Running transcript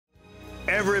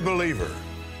Every believer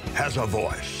has a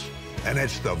voice, and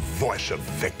it's the voice of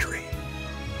victory.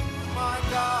 My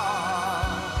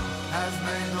God has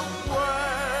made a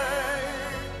way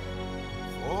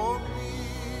for me.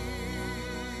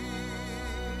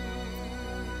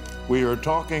 We are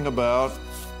talking about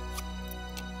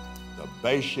the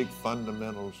basic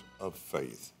fundamentals of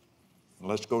faith.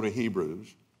 Let's go to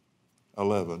Hebrews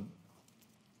 11.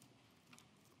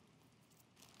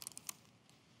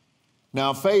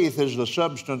 Now, faith is the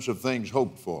substance of things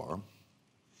hoped for,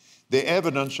 the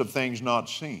evidence of things not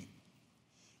seen.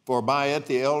 For by it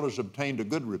the elders obtained a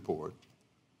good report.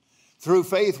 Through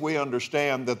faith we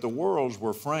understand that the worlds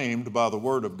were framed by the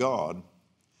word of God,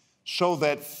 so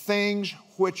that things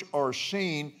which are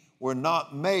seen were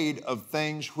not made of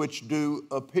things which do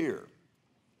appear.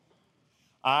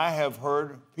 I have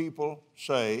heard people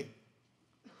say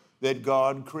that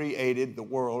God created the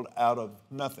world out of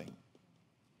nothing.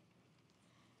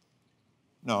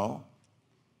 No.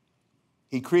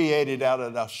 He created out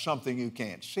of something you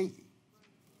can't see,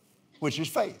 which is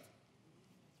faith.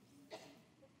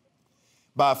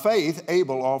 By faith,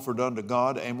 Abel offered unto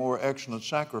God a more excellent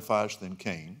sacrifice than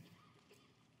Cain,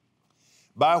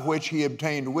 by which he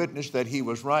obtained witness that he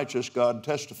was righteous, God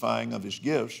testifying of his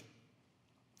gifts,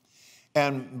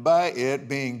 and by it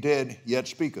being dead yet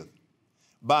speaketh.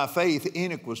 By faith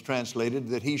Enoch was translated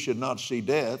that he should not see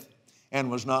death, and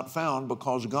was not found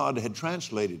because God had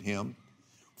translated him.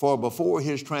 For before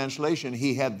his translation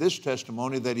he had this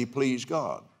testimony that he pleased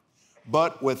God.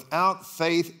 But without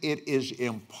faith it is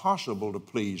impossible to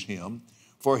please him,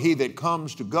 for he that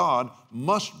comes to God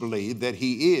must believe that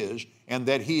he is, and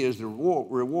that he is the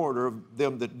rewarder of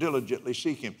them that diligently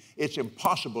seek him. It's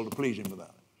impossible to please him without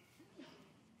it.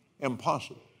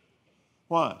 Impossible.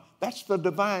 Why? That's the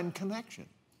divine connection.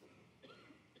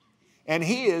 And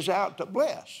he is out to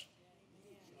bless.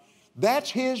 That's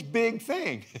his big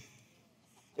thing.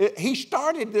 He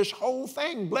started this whole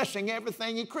thing blessing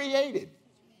everything he created.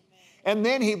 And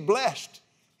then he blessed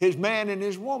his man and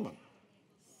his woman.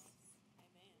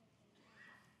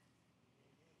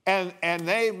 And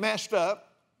they messed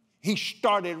up. He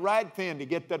started right then to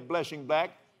get that blessing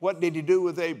back. What did he do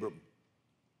with Abram?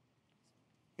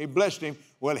 He blessed him.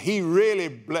 Well, he really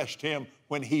blessed him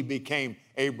when he became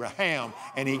Abraham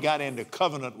and he got into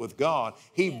covenant with God.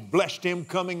 He blessed him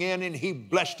coming in and he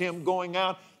blessed him going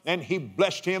out, and he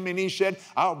blessed him and he said,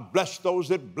 I'll bless those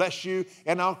that bless you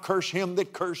and I'll curse him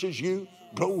that curses you.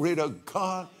 Glory to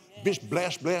God. Just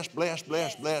bless, bless, bless,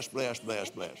 bless, bless, bless, bless,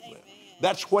 bless, bless.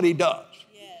 That's what he does.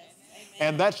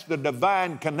 And that's the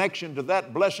divine connection to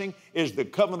that blessing, is the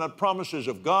covenant promises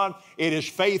of God. It is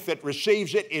faith that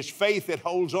receives it. It's faith that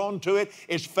holds on to it.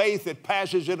 It's faith that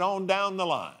passes it on down the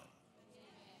line.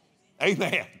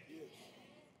 Amen.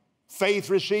 Faith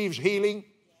receives healing.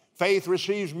 Faith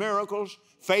receives miracles.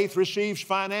 Faith receives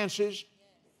finances.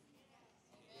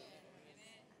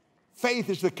 Faith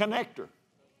is the connector.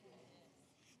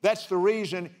 That's the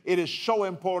reason it is so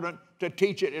important to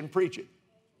teach it and preach it.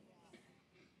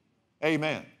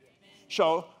 Amen.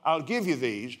 So I'll give you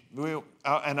these,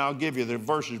 and I'll give you the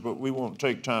verses, but we won't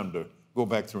take time to go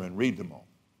back through and read them all.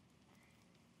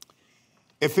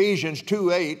 Ephesians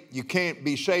 2:8, you can't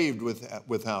be saved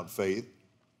without faith.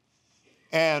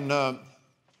 And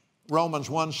Romans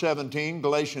 1:17,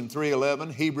 Galatians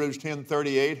 3:11, Hebrews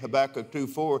 10:38, Habakkuk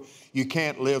 2:4, you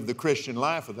can't live the Christian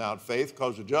life without faith,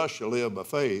 because the just shall live by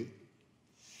faith.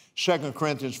 2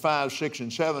 Corinthians 5, 6,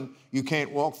 and 7, you can't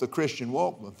walk the Christian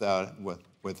walk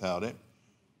without it.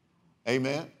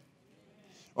 Amen?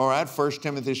 All right, 1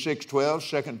 Timothy 6:12,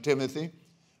 2 Timothy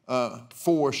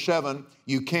 4:7,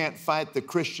 you can't fight the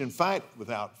Christian fight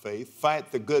without faith.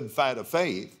 Fight the good fight of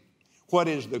faith. What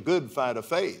is the good fight of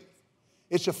faith?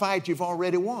 It's a fight you've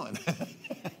already won.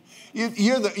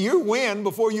 You win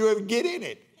before you ever get in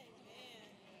it.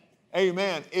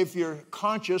 Amen. If you're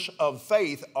conscious of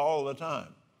faith all the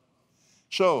time.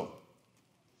 So,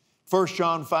 1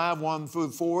 John 5, 1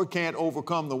 through 4, can't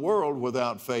overcome the world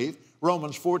without faith.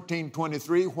 Romans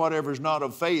 14:23, whatever is not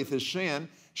of faith is sin.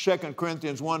 2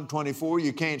 Corinthians 1:24,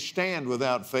 you can't stand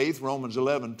without faith. Romans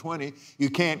 11:20, you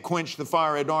can't quench the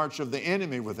fiery darts of the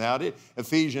enemy without it.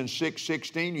 Ephesians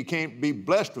 6:16, you can't be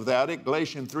blessed without it.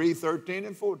 Galatians 3:13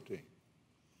 and 14.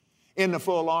 In the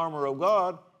full armor of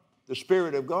God, the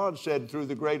Spirit of God said through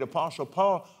the great apostle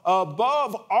Paul,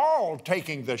 above all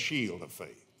taking the shield of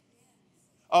faith.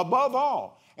 Above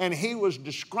all. And he was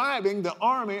describing the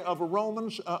armor of a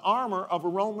Roman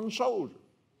soldier.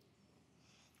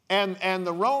 And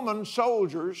the Roman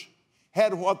soldiers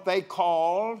had what they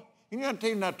called, you're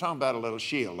not talking about a little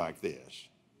shield like this.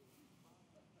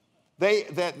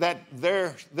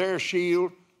 Their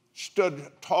shield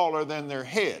stood taller than their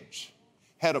heads,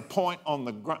 had a point on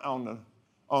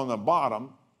the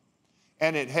bottom,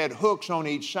 and it had hooks on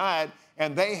each side,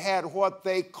 and they had what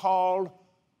they called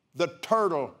the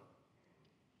turtle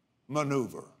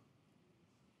maneuver.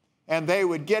 And they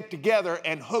would get together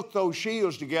and hook those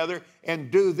shields together and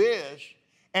do this,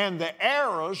 and the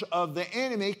arrows of the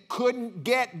enemy couldn't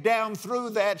get down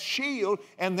through that shield,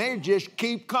 and they just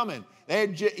keep coming.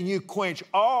 You quench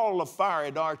all the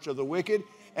fiery darts of the wicked,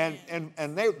 and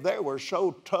they were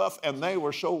so tough and they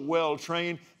were so well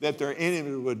trained that their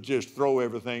enemy would just throw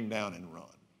everything down and run.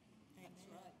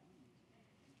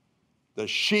 The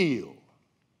shield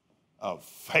of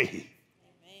faith.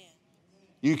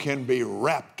 You can be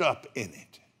wrapped up in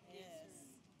it.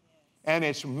 And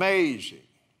it's amazing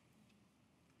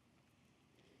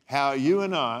how you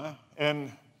and I,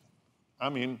 and I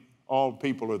mean all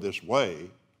people are this way,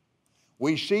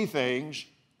 we see things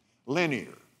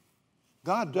linear.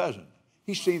 God doesn't.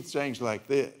 He sees things like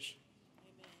this.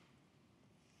 Amen.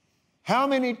 How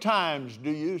many times do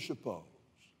you suppose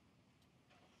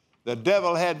the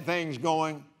devil had things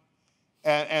going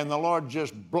and the Lord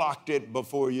just blocked it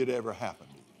before it ever happened?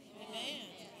 Amen.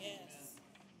 Yes.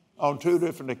 On 2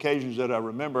 different occasions that I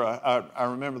remember, I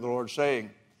remember the Lord saying,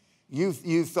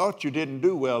 you thought you didn't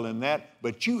do well in that,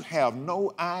 but you have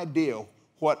no idea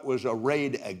what was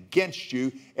arrayed against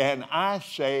you, and I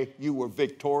say you were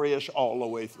victorious all the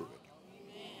way through it.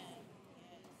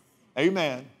 Amen.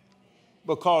 Amen.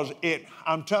 Because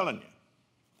I'm telling you,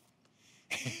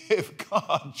 if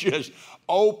God just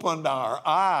opened our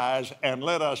eyes and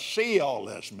let us see all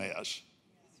this mess,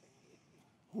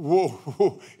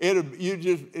 whoa,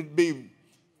 it'd be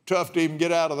tough to even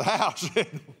get out of the house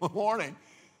in the morning.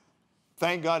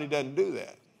 Thank God he doesn't do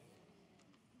that.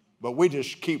 But we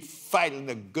just keep fighting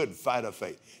the good fight of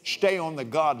faith. Stay on the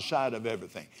God side of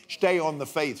everything. Stay on the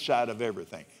faith side of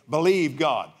everything. Believe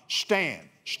God. Stand.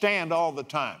 Stand all the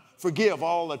time. Forgive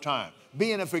all the time.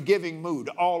 Be in a forgiving mood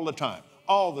all the time.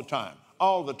 All the time.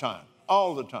 All the time.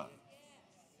 All the time.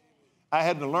 I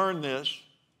had to learn this,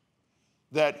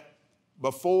 that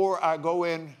before I go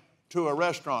into a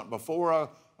restaurant, before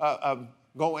I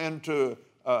go into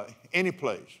any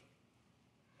place,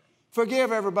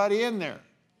 forgive everybody in there.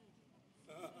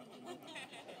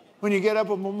 When you get up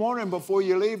in the morning before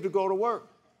you leave to go to work,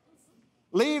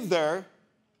 leave there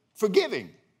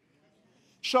forgiving,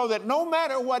 so that no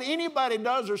matter what anybody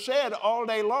does or said all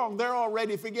day long, they're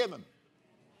already forgiven.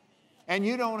 And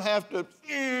you don't have to,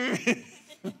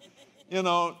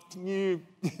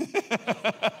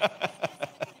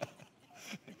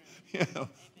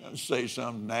 say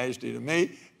something nasty to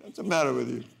me. What's the matter with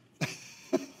you?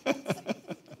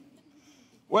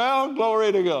 Well,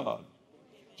 glory to God.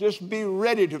 Just be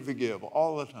ready to forgive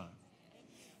all the time.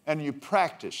 And you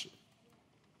practice it.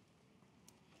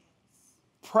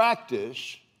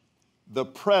 Practice the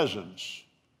presence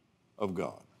of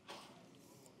God.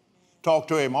 Talk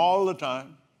to him all the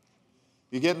time.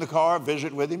 You get in the car,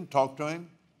 visit with him, talk to him.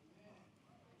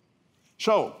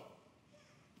 So,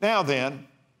 now then,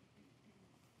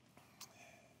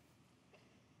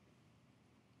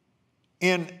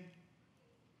 and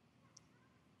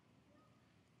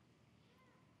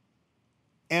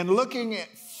looking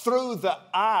through the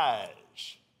eyes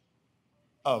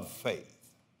of faith.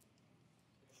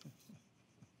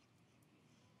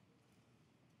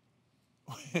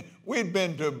 We'd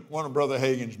been to one of Brother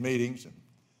Hagin's meetings, and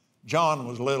John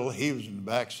was little. He was in the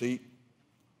back seat.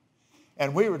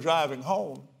 And we were driving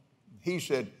home. He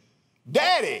said,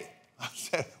 "Daddy." I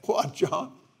said, "What,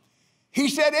 John?" He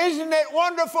said, "Isn't it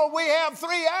wonderful we have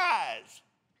 3 eyes?"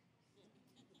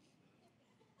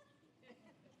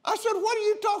 I said, "What are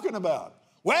you talking about?"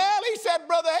 "Well," he said,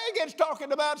 "Brother Hagin's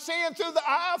talking about seeing through the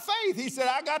eye of faith." He said,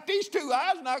 "I got these 2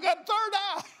 eyes and I got a 3rd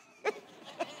eye."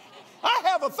 I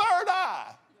have a 3rd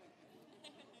eye.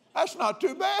 That's not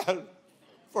too bad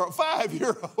for a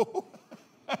 5-year-old.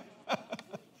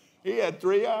 He had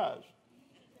 3 eyes.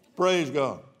 Praise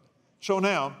God. So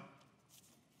now,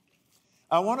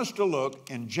 I want us to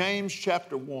look in James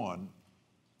chapter 1.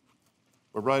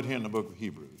 We're right here in the book of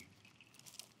Hebrews.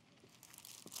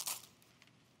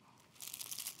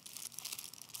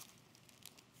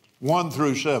 One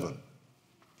through 7.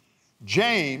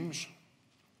 James,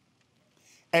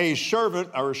 a servant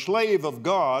or slave of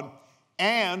God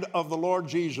and of the Lord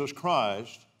Jesus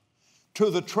Christ, to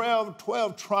the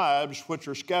 12 tribes which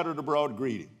are scattered abroad,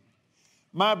 greeting.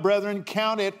 My brethren,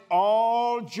 count it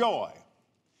all joy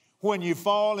when you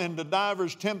fall into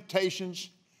divers temptations,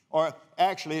 or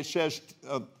actually it says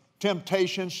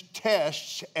temptations,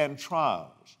 tests, and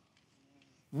trials.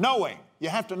 Knowing, you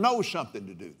have to know something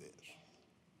to do this.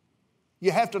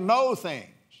 You have to know things.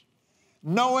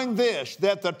 knowing this,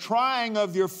 that the trying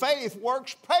of your faith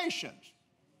works patience.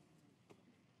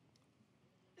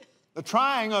 The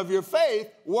trying of your faith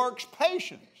works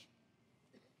patience.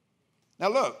 Now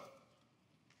look.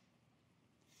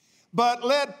 But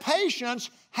let patience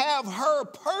have her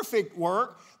perfect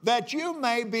work, that you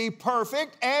may be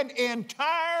perfect and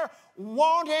entire,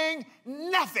 wanting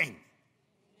nothing.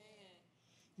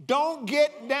 Don't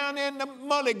get down in the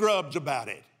mully grubs about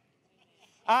it.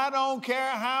 I don't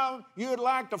care how you'd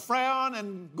like to frown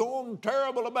and go on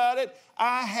terrible about it.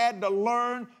 I had to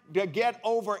learn to get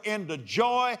over into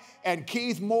joy, and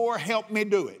Keith Moore helped me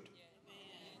do it.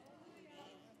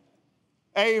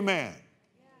 Amen.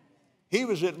 He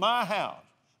was at my house.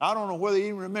 I don't know whether he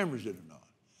even remembers it or not.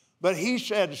 But he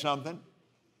said something,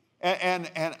 and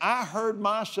I heard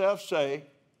myself say,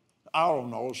 I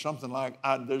don't know, something like,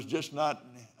 there's just not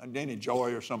any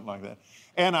joy or something like that.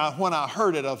 And when I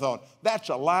heard it, I thought, that's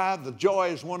a lie. The joy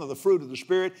is one of the fruit of the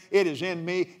Spirit. It is in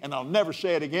me, and I'll never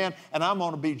say it again. And I'm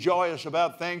going to be joyous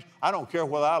about things. I don't care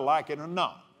whether I like it or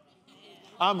not.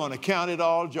 I'm going to count it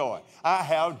all joy. I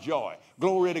have joy.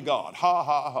 Glory to God. Ha,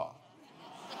 ha, ha.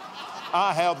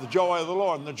 I have the joy of the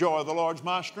Lord, and the joy of the Lord is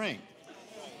my strength.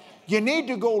 You need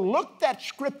to go look that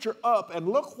scripture up and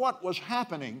look what was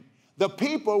happening. The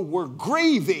people were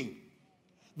grieving.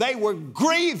 They were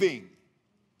grieving.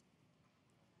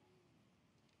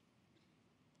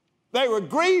 They were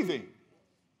grieving.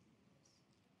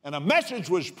 And a message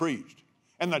was preached.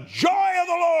 And the joy of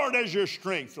the Lord is your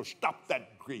strength. So stop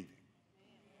that grieving.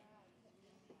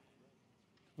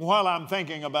 While I'm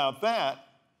thinking about that,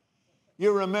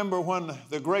 you remember when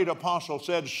the great apostle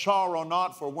said, sorrow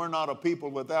not, for we're not a people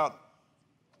without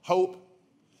hope.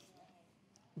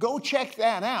 Go check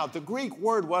that out. The Greek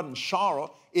word wasn't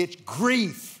sorrow, it's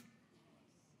grief.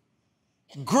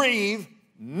 Grieve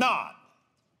not.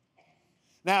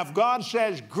 Now, if God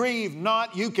says grieve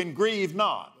not, you can grieve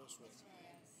not.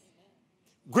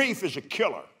 Grief is a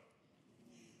killer.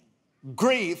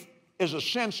 Grief is a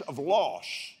sense of loss.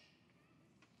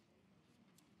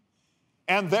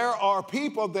 And there are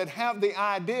people that have the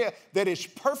idea that it's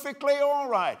perfectly all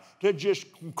right to just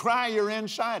cry your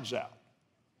insides out.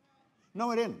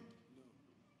 No, it isn't.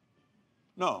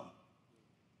 No.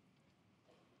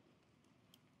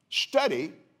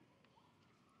 Study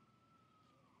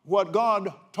what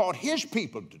God taught his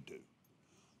people to do.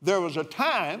 There was a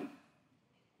time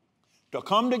to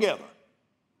come together.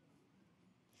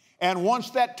 And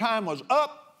once that time was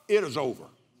up, it is over.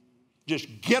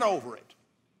 Just get over it.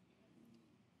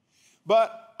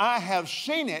 But I have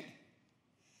seen it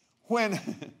when,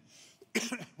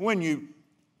 when you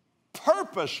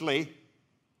purposely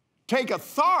take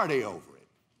authority over it.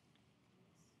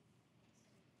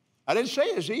 I didn't say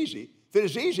it's easy. If it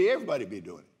was easy, everybody would be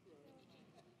doing it.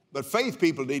 But faith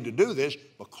people need to do this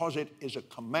because it is a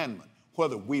commandment,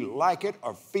 whether we like it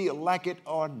or feel like it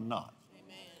or not.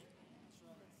 Amen.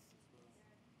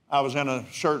 I was in a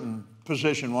certain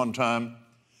position one time,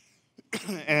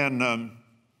 and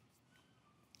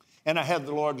I had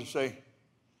the Lord to say,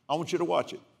 I want you to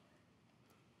watch it.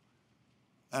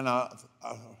 And I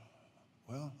thought,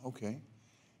 well, okay.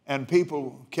 And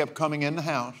people kept coming in the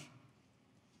house,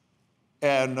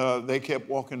 and they kept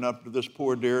walking up to this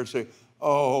poor dear and say,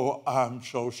 oh, I'm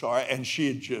so sorry. And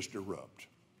she'd just erupt.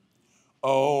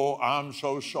 Oh, I'm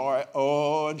so sorry.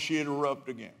 Oh, and she'd erupt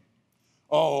again.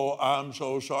 Oh, I'm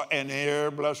so sorry. And there,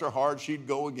 bless her heart, she'd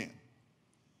go again.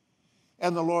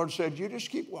 And the Lord said, you just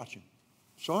keep watching.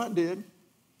 So I did.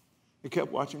 I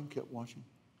kept watching, kept watching.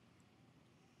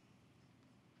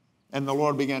 And the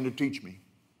Lord began to teach me.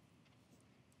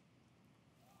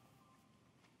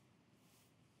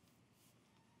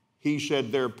 He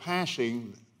said, they're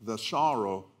passing the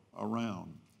sorrow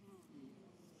around.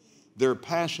 They're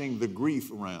passing the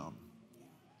grief around.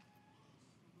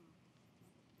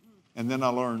 And then I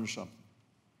learned something.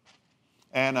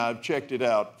 And I've checked it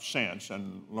out since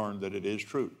and learned that it is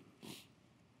true.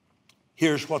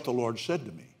 Here's what the Lord said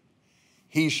to me.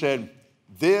 He said,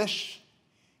 this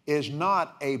is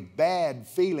not a bad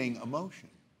feeling emotion.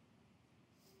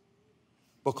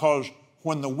 Because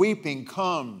when the weeping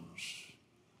comes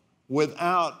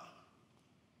without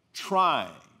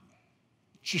trying,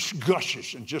 just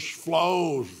gushes and just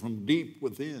flows from deep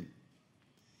within.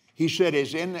 He said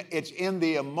it's in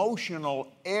the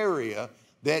emotional area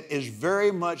that is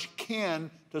very much kin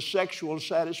to sexual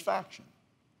satisfaction.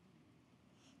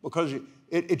 Because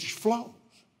it just flows.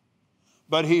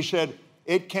 But he said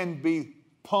it can be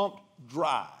pumped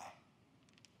dry.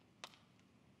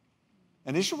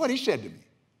 And this is what he said to me.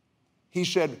 He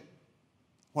said,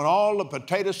 when all the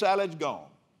potato salad's gone,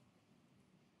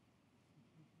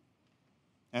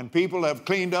 And people have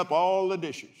cleaned up all the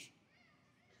dishes.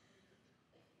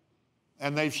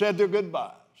 And they've said their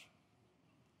goodbyes.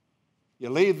 You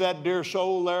leave that dear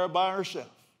soul there by herself.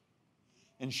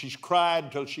 And she's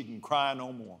cried till she can cry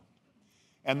no more.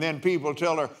 And then people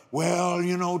tell her, well,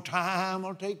 you know, time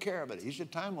will take care of it. He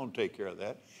said, time won't take care of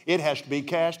that. It has to be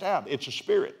cast out. It's a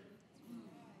spirit.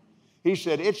 He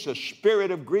said, it's a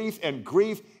spirit of grief, and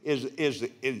grief is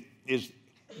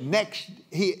next.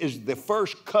 He is the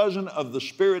first cousin of the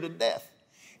spirit of death.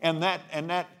 And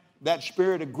that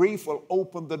spirit of grief will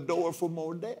open the door for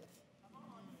more death.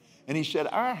 And he said,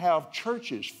 I have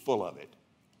churches full of it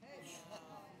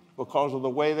because of the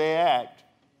way they act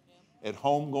at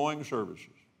homegoing services.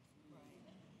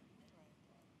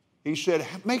 He said,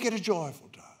 make it a joyful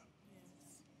time.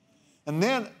 And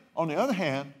then, on the other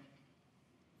hand,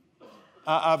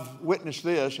 I've witnessed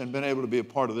this and been able to be a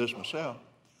part of this myself,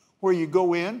 where you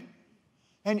go in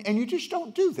and you just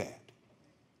don't do that.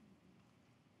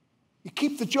 You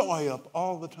keep the joy up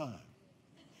all the time.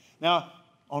 Now,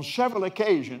 on several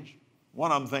occasions,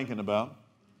 one I'm thinking about,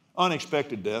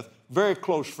 unexpected death, very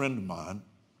close friend of mine.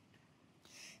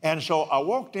 And so I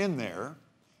walked in there,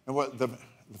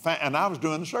 and I was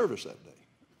doing the service that day.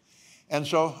 And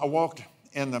so I walked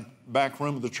in the back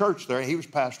room of the church there. He was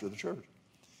pastor of the church.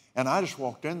 And I just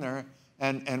walked in there,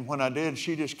 and when I did,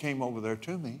 she just came over there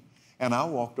to me. And I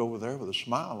walked over there with a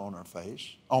smile on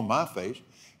my face,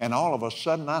 and all of a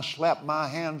sudden I slapped my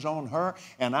hands on her,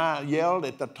 and I yelled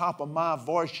at the top of my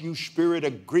voice, you spirit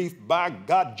of grief, by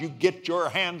God, you get your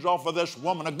hands off of this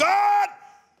woman of God!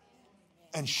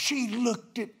 And she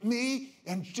looked at me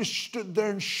and just stood there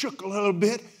and shook a little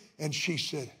bit, and she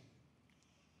said,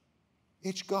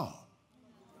 it's gone.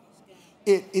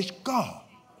 It is gone.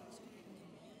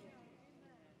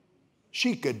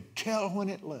 She could tell when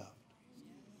it left.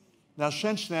 Now,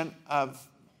 since then, I've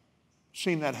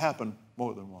seen that happen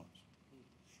more than once.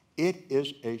 It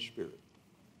is a spirit.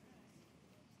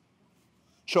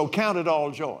 So count it all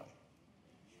joy,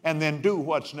 and then do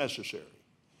what's necessary.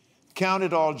 Count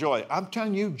it all joy. I'm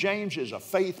telling you, James is a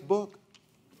faith book.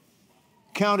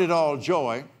 Count it all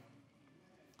joy.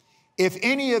 If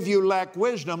any of you lack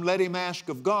wisdom, let him ask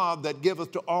of God, that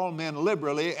giveth to all men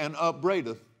liberally and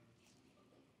upbraideth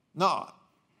not.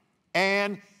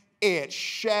 And it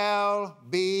shall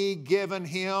be given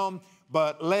him,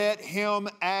 but let him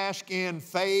ask in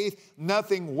faith,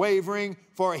 nothing wavering,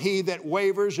 for he that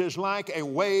wavers is like a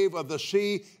wave of the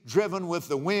sea, driven with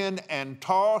the wind and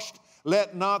tossed.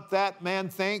 Let not that man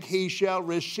think he shall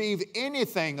receive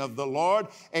anything of the Lord.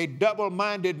 A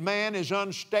double-minded man is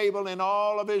unstable in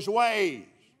all of his ways.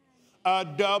 A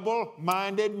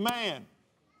double-minded man.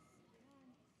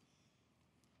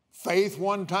 Faith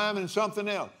one time and something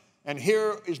else. And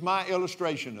here is my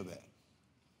illustration of that.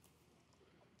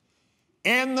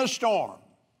 In the storm,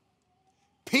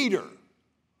 Peter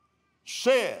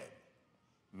said,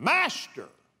 Master.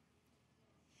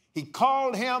 He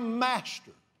called him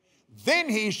Master. Then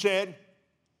he said,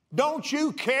 don't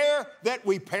you care that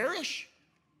we perish?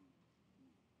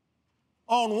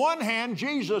 On one hand,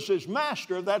 Jesus is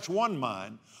Master. That's one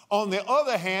mind. On the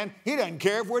other hand, he doesn't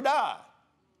care if we die.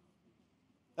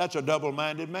 That's a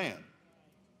double-minded man.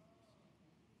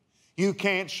 You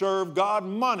can't serve God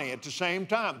and money at the same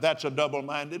time. That's a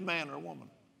double-minded man or woman.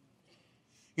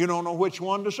 You don't know which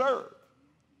one to serve.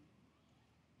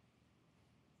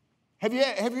 Have you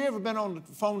ever been on the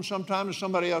phone sometime and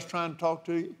somebody else trying to talk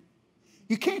to you?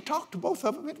 You can't talk to both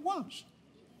of them at once.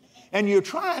 And you're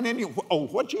trying, and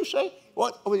what'd you say?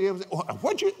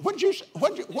 What'd you say?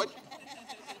 What?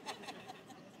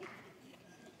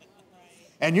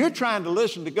 And you're trying to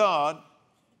listen to God,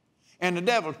 and the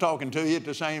devil's talking to you at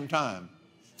the same time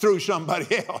through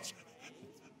somebody else.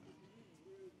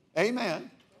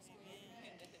 Amen.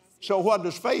 So what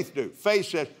does faith do? Faith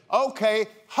says, okay,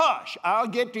 hush, I'll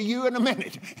get to you in a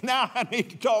minute. Now I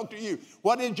need to talk to you.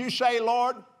 What did you say,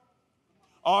 Lord?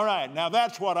 All right, now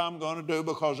that's what I'm going to do,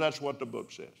 because that's what the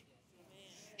book says.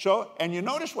 So, and you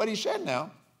notice what he said now.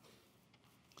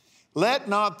 Let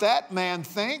not that man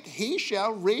think he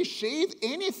shall receive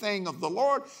anything of the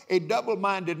Lord. A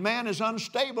double-minded man is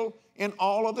unstable in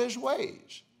all of his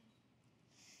ways.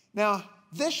 Now,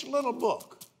 this little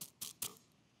book,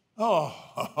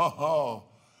 I'll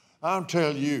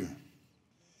tell you,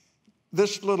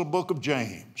 this little book of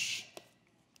James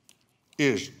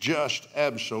is just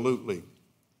absolutely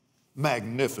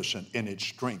magnificent in its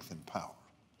strength and power.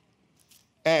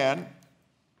 And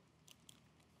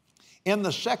in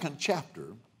the second chapter,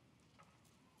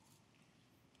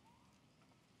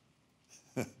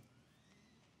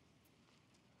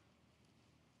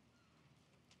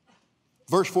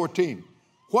 verse 14,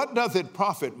 what doth it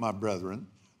profit, my brethren,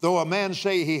 Though a man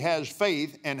say he has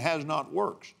faith and has not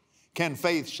works, can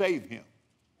faith save him?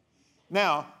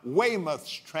 Now,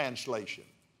 Weymouth's translation.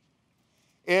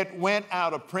 It went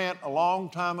out of print a long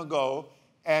time ago,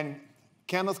 and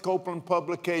Kenneth Copeland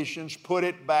Publications put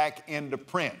it back into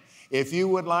print. If you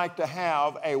would like to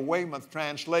have a Weymouth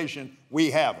translation, we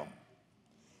have them.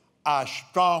 I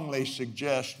strongly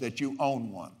suggest that you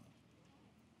own one.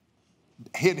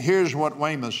 Here's what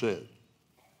Weymouth said.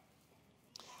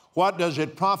 What does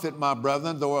it profit, my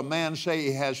brethren, though a man say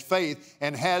he has faith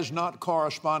and has not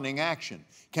corresponding action?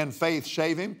 Can faith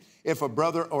save him? If a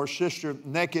brother or sister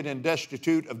naked and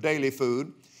destitute of daily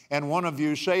food, and one of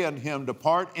you say unto him,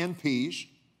 depart in peace,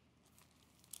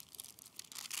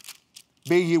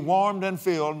 be ye warmed and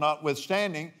filled,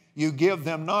 notwithstanding you give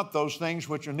them not those things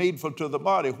which are needful to the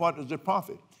body, what does it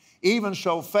profit? Even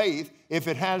so faith, if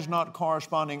it has not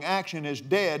corresponding action, is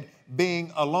dead,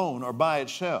 being alone or by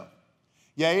itself.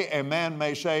 Yea, a man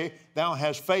may say, thou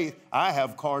hast faith, I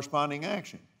have corresponding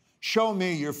action. Show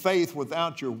me your faith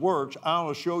without your works, I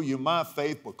will show you my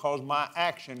faith because my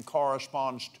action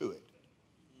corresponds to it.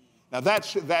 Now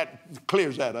that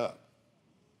clears that up.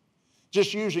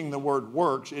 Just using the word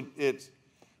works,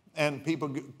 and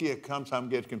people sometimes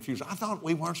get confused. I thought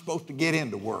we weren't supposed to get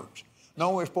into works.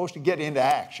 No, we're supposed to get into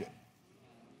action.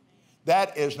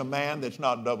 That is a man that's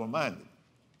not double-minded.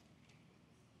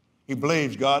 He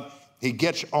believes God. He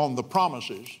gets on the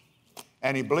promises,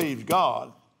 and he believes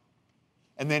God,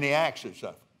 and then he acts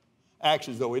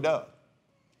as though he does.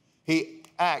 He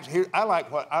acts. Here, I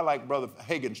like Brother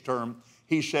Hagin's term.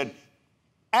 He said,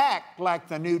 act like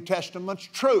the New Testament's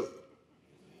true.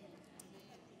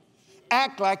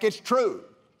 Act like it's true.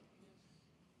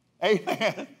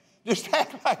 Amen. Just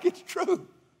act like it's true.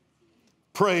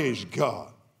 Praise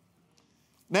God.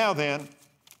 Now then,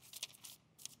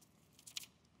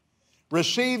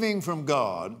 receiving from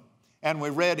God, and we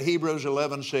read Hebrews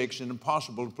 11:6, it's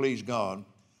impossible to please God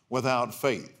without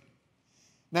faith.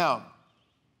 Now,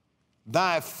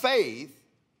 thy faith,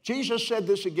 Jesus said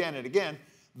this again and again,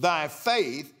 thy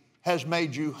faith has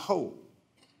made you whole.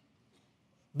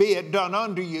 Be it done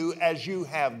unto you as you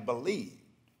have believed.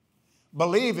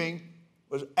 Believing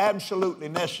was absolutely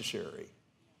necessary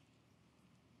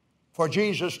for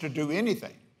Jesus to do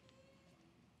anything.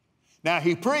 Now,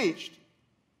 he preached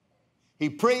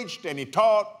and he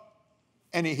taught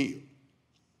and he healed.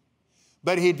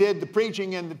 But he did the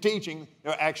preaching and the teaching,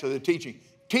 or actually the teaching,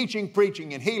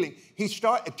 preaching, and healing. He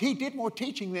did more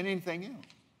teaching than anything else.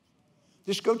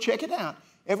 Just go check it out.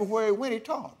 Everywhere he went, he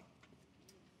taught.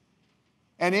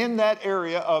 And in that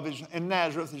area in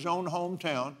Nazareth, his own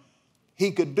hometown,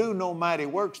 he could do no mighty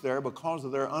works there because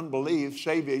of their unbelief,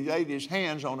 save he laid his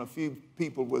hands on a few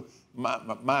people with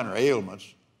minor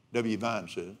ailments, W. Vine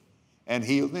says, and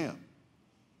healed them.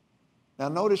 Now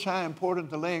notice how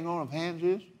important the laying on of hands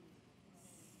is.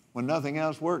 When nothing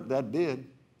else worked, that did.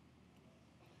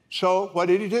 So what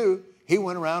did he do? He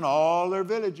went around all their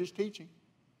villages teaching.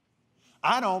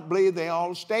 I don't believe they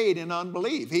all stayed in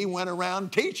unbelief. He went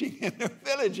around teaching in their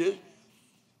villages.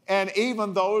 And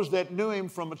even those that knew him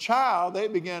from a child, they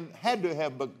had to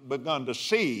have begun to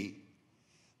see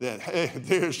that, hey,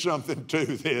 there's something to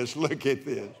this. Look at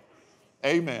this.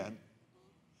 Amen.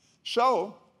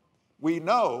 So we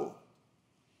know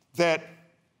that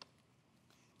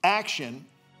action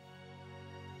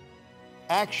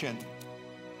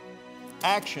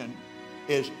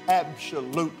is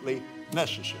absolutely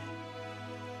necessary.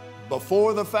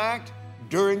 Before the fact,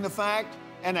 during the fact,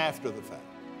 and after the fact.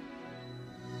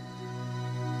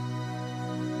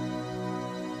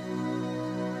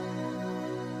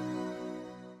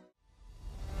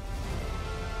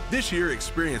 This year,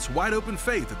 experience wide open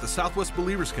faith at the Southwest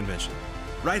Believers Convention,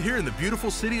 right here in the beautiful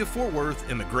city of Fort Worth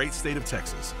in the great state of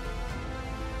Texas.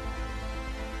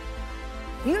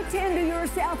 You tend to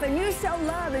yourself and you show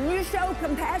love and you show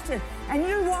compassion and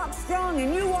you walk strong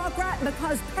and you walk right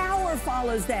because power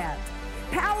follows that.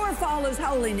 Power follows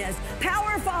holiness.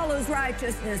 Power follows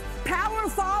righteousness. Power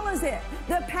follows it.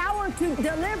 The power to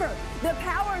deliver. The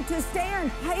power to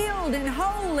stand healed and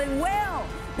whole and well.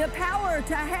 The power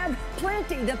to have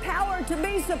plenty. The power to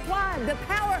be supplied. The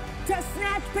power to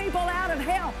snatch people out of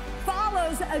hell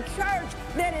follows a church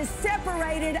that is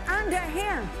separated unto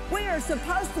Him. We are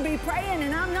supposed to be praying,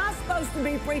 and I'm not supposed to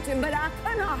be preaching, but I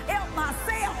cannot help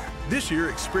myself. This year,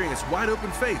 experience wide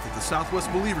open faith at the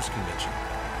Southwest Believers Convention.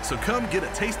 So come get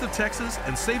a taste of Texas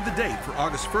and save the date for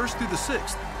August 1st through the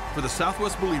 6th for the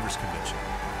Southwest Believers Convention.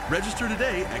 Register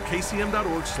today at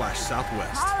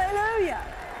kcm.org/southwest. Hallelujah.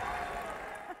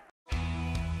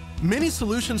 Many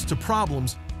solutions to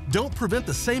problems don't prevent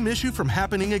the same issue from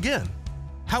happening again.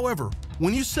 However,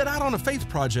 when you set out on a faith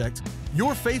project,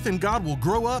 Your faith in God will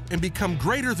grow up and become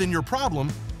greater than your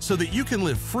problem so that you can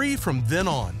live free from then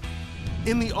on.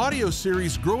 In the audio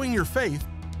series, Growing Your Faith,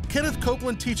 Kenneth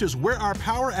Copeland teaches where our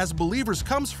power as believers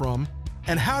comes from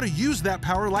and how to use that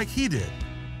power like he did.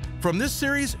 From this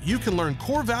series, you can learn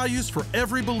core values for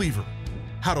every believer: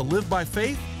 how to live by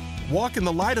faith, walk in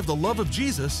the light of the love of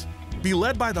Jesus, be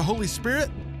led by the Holy Spirit,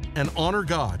 and honor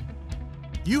God.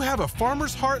 You have a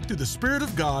farmer's heart through the Spirit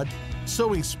of God,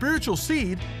 sowing spiritual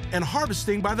seed and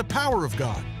harvesting by the power of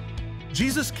God.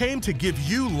 Jesus came to give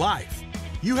you life.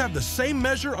 You have the same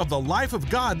measure of the life of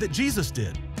God that Jesus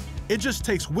did. It just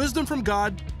takes wisdom from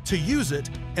God to use it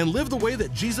and live the way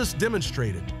that Jesus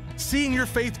demonstrated, seeing your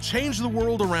faith change the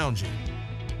world around you.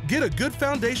 Get a good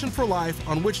foundation for life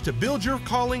on which to build your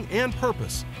calling and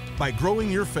purpose by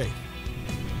growing your faith.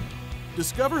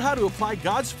 Discover how to apply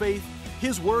God's faith,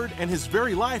 His Word, and His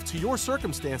very life to your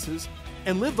circumstances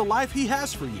and live the life He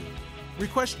has for you.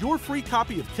 Request your free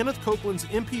copy of Kenneth Copeland's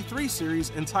MP3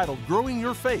 series entitled Growing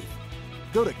Your Faith.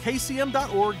 Go to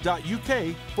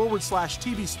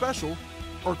kcm.org.uk/TV special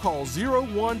or call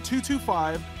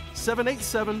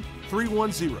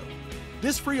 01225-787-310.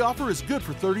 This free offer is good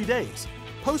for 30 days.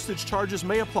 Postage charges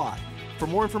may apply. For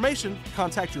more information,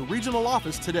 contact your regional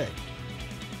office today.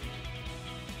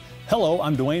 Hello,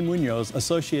 I'm Dwayne Munoz,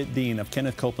 Associate Dean of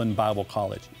Kenneth Copeland Bible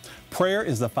College. Prayer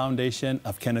is the foundation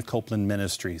of Kenneth Copeland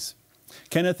Ministries.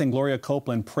 Kenneth and Gloria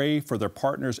Copeland pray for their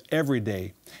partners every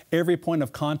day. Every point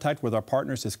of contact with our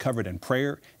partners is covered in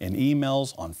prayer, in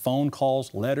emails, on phone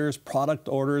calls, letters, product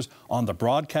orders, on the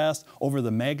broadcast, over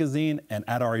the magazine, and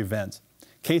at our events.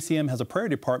 KCM has a prayer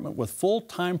department with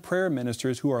full-time prayer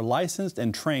ministers who are licensed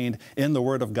and trained in the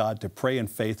Word of God to pray in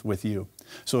faith with you.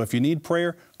 So if you need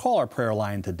prayer, call our prayer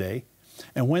line today.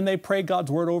 And when they pray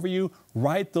God's Word over you,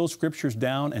 write those scriptures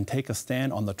down and take a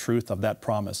stand on the truth of that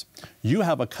promise. You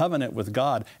have a covenant with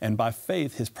God, and by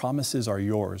faith, His promises are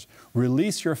yours.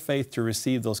 Release your faith to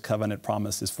receive those covenant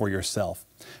promises for yourself.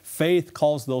 Faith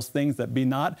calls those things that be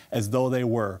not as though they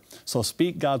were. So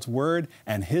speak God's Word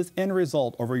and His end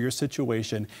result over your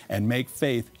situation and make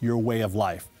faith your way of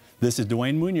life. This is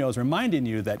Dwayne Munoz reminding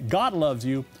you that God loves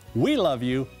you, we love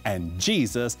you, and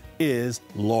Jesus is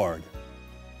Lord.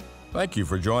 Thank you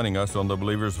for joining us on the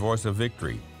Believer's Voice of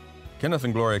Victory. Kenneth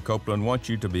and Gloria Copeland want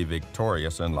you to be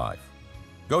victorious in life.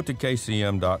 Go to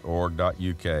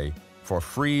kcm.org.uk for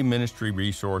free ministry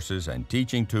resources and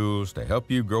teaching tools to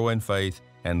help you grow in faith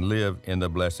and live in the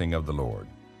blessing of the Lord.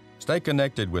 Stay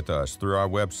connected with us through our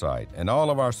website and all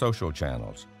of our social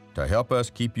channels to help us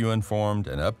keep you informed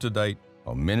and up to date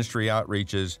on ministry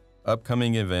outreaches,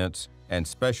 upcoming events, and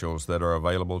specials that are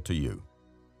available to you.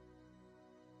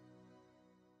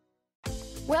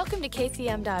 Welcome to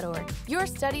KCM.org, your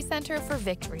study center for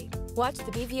victory. Watch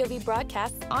the BVOV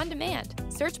broadcasts on demand.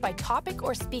 Search by topic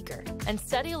or speaker and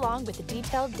study along with the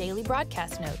detailed daily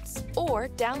broadcast notes. Or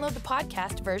download the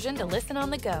podcast version to listen on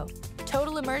the go.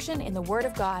 Total immersion in the Word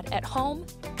of God at home,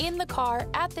 in the car,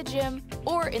 at the gym,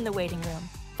 or in the waiting room.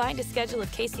 Find a schedule of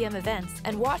KCM events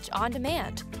and watch on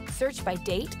demand. Search by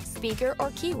date, speaker,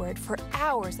 or keyword for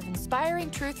hours of inspiring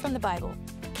truth from the Bible.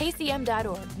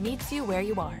 KCM.org meets you where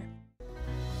you are.